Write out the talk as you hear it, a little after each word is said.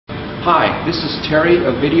Hi, this is Terry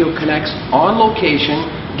of VideoConnects on location,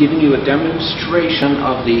 giving you a demonstration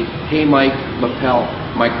of the HeyMic Lapel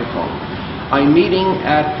Microphone. I'm meeting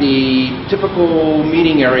at the typical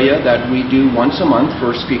meeting area that we do once a month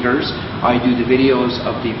for speakers. I do the videos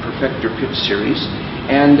of the Perfect Your Pitch series.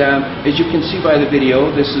 And as you can see by the video,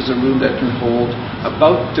 this is a room that can hold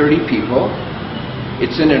about 30 people.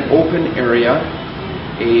 It's in an open area,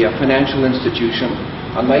 a financial institution,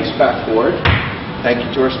 a nice backboard. Thank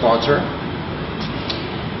you to our sponsor.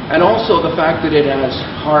 And also the fact that it has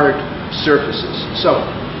hard surfaces. So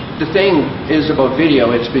the thing is about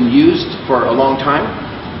video, it's been used for a long time,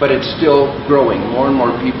 but it's still growing. More and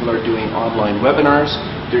more people are doing online webinars,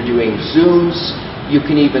 they're doing Zooms, you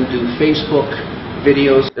can even do Facebook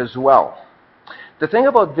videos as well. The thing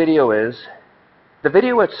about video is, the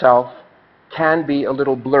video itself can be a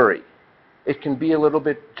little blurry. It can be a little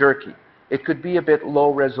bit jerky. It could be a bit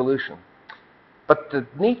low resolution. But the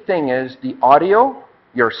neat thing is the audio,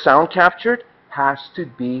 your sound captured, has to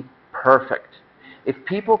be perfect. If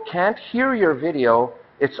people can't hear your video,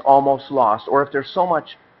 it's almost lost. Or if there's so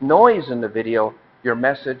much noise in the video, your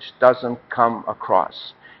message doesn't come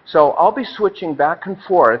across. So I'll be switching back and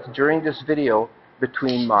forth during this video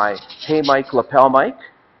between my HeyMic Lapel Mic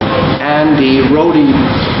and the Rode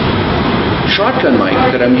shotgun mic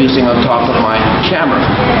that I'm using on top of my camera.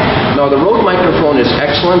 Now the Rode microphone is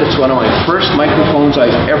excellent. It's one of my first microphones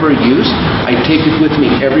I've ever used. I take it with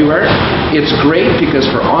me everywhere. It's great because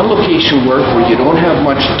for on-location work where you don't have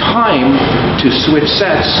much time to switch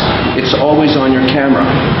sets, it's always on your camera.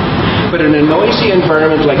 But in a noisy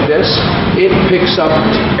environment like this, it picks up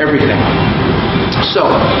everything. So,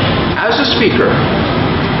 as a speaker,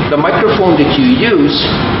 the microphone that you use,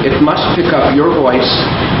 it must pick up your voice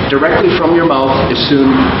directly from your mouth as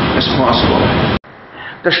soon as possible.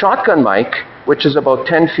 The shotgun mic, which is about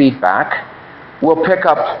 10 feet back, will pick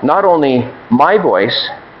up not only my voice,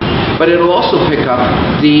 but it will also pick up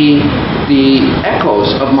the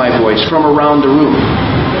echoes of my voice from around the room.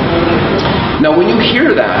 Now when you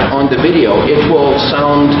hear that on the video, it will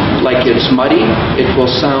sound like it's muddy, it will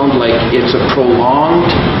sound like it's a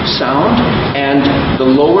prolonged sound, and the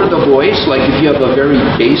lower the voice, like if you have a very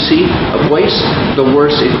bassy voice, the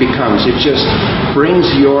worse it becomes. It just brings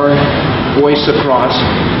your voice across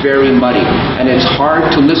very muddy, and it's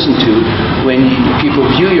hard to listen to when people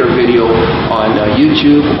view your video on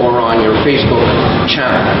YouTube or on your Facebook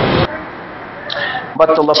channel.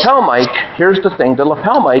 But the lapel mic, here's the thing, the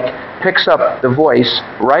lapel mic picks up the voice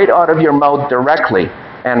right out of your mouth directly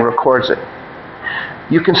and records it.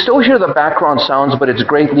 You can still hear the background sounds, but it's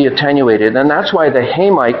greatly attenuated, and that's why the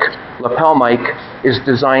HeyMic lapel mic is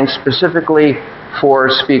designed specifically for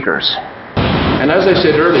speakers. And as I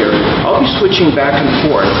said earlier, I'll be switching back and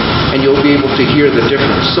forth, and you'll be able to hear the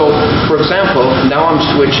difference. So, for example, now I'm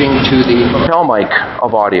switching to the lapel mic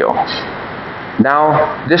of audio.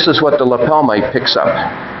 Now, this is what the lapel mic picks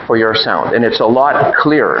up for your sound, and it's a lot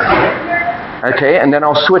clearer. Okay, and then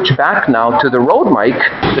I'll switch back now to the Rode mic,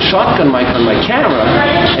 the shotgun mic on my camera,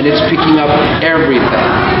 and it's picking up everything.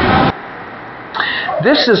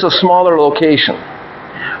 This is a smaller location.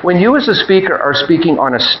 When you as a speaker are speaking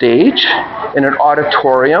on a stage, in an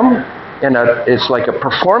auditorium, it's like a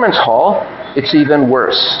performance hall, it's even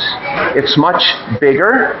worse. It's much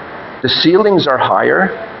bigger. The ceilings are higher,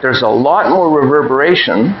 there's a lot more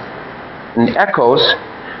reverberation and echoes,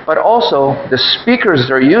 but also the speakers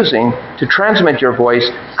they're using to transmit your voice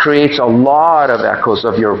creates a lot of echoes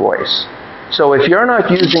of your voice. So if you're not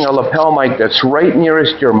using a lapel mic that's right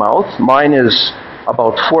nearest your mouth, mine is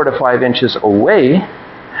about 4 to 5 inches away,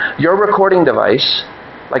 your recording device,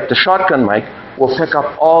 like the shotgun mic, will pick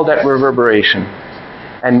up all that reverberation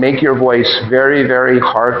and make your voice very, very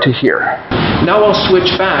hard to hear. Now I'll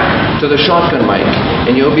switch back to the shotgun mic,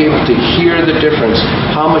 and you'll be able to hear the difference,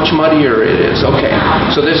 how much muddier it is. Okay,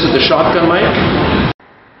 so this is the shotgun mic,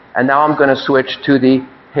 and now I'm going to switch to the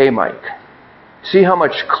HeyMic. See how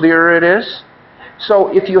much clearer it is?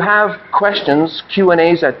 So if you have questions,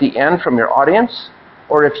 Q&As at the end from your audience,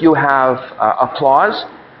 or if you have applause,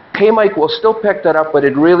 HeyMic will still pick that up, but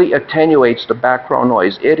it really attenuates the background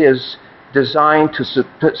noise. It is designed to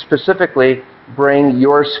specifically bring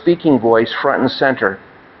your speaking voice front and center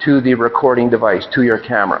to the recording device, to your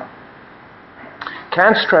camera.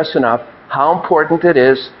 Can't stress enough how important it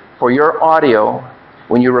is for your audio,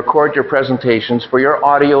 when you record your presentations, for your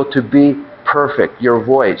audio to be perfect, your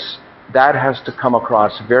voice. That has to come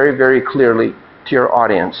across very, very clearly to your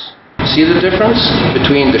audience. See the difference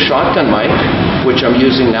between the shotgun mic, which I'm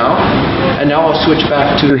using now, and now I'll switch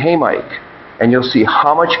back to HeyMic, and you'll see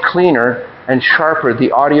how much cleaner and sharper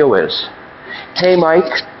the audio is.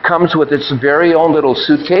 HeyMic comes with its very own little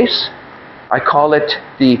suitcase. I call it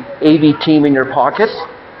the AV team in your pocket.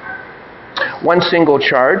 One single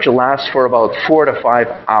charge lasts for about 4 to 5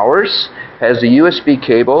 hours. Has a USB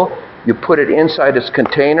cable. You put it inside its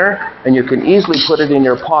container, and you can easily put it in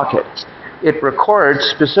your pocket. It records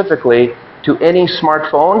specifically to any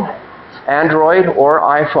smartphone, Android or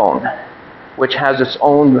iPhone, which has its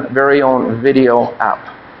own very own video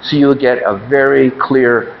app. So you'll get a very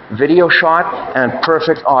clear video shot and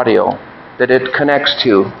perfect audio that it connects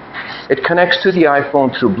to. It connects to the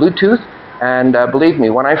iPhone through Bluetooth, and believe me,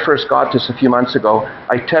 when I first got this a few months ago,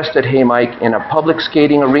 I tested HeyMic in a public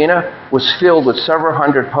skating arena. It was filled with several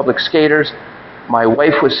hundred public skaters. My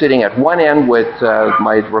wife was sitting at one end with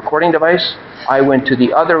my recording device. I went to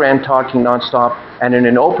the other end talking nonstop, and in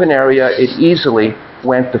an open area, it easily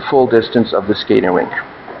went the full distance of the skating rink.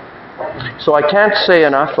 So I can't say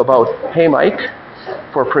enough about HeyMic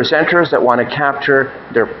for presenters that want to capture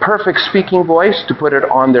their perfect speaking voice to put it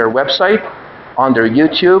on their website, on their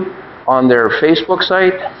YouTube, on their Facebook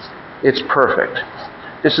site. It's perfect.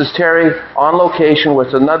 This is Terry on location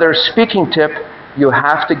with another speaking tip. You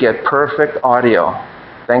have to get perfect audio.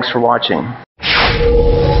 Thanks for watching.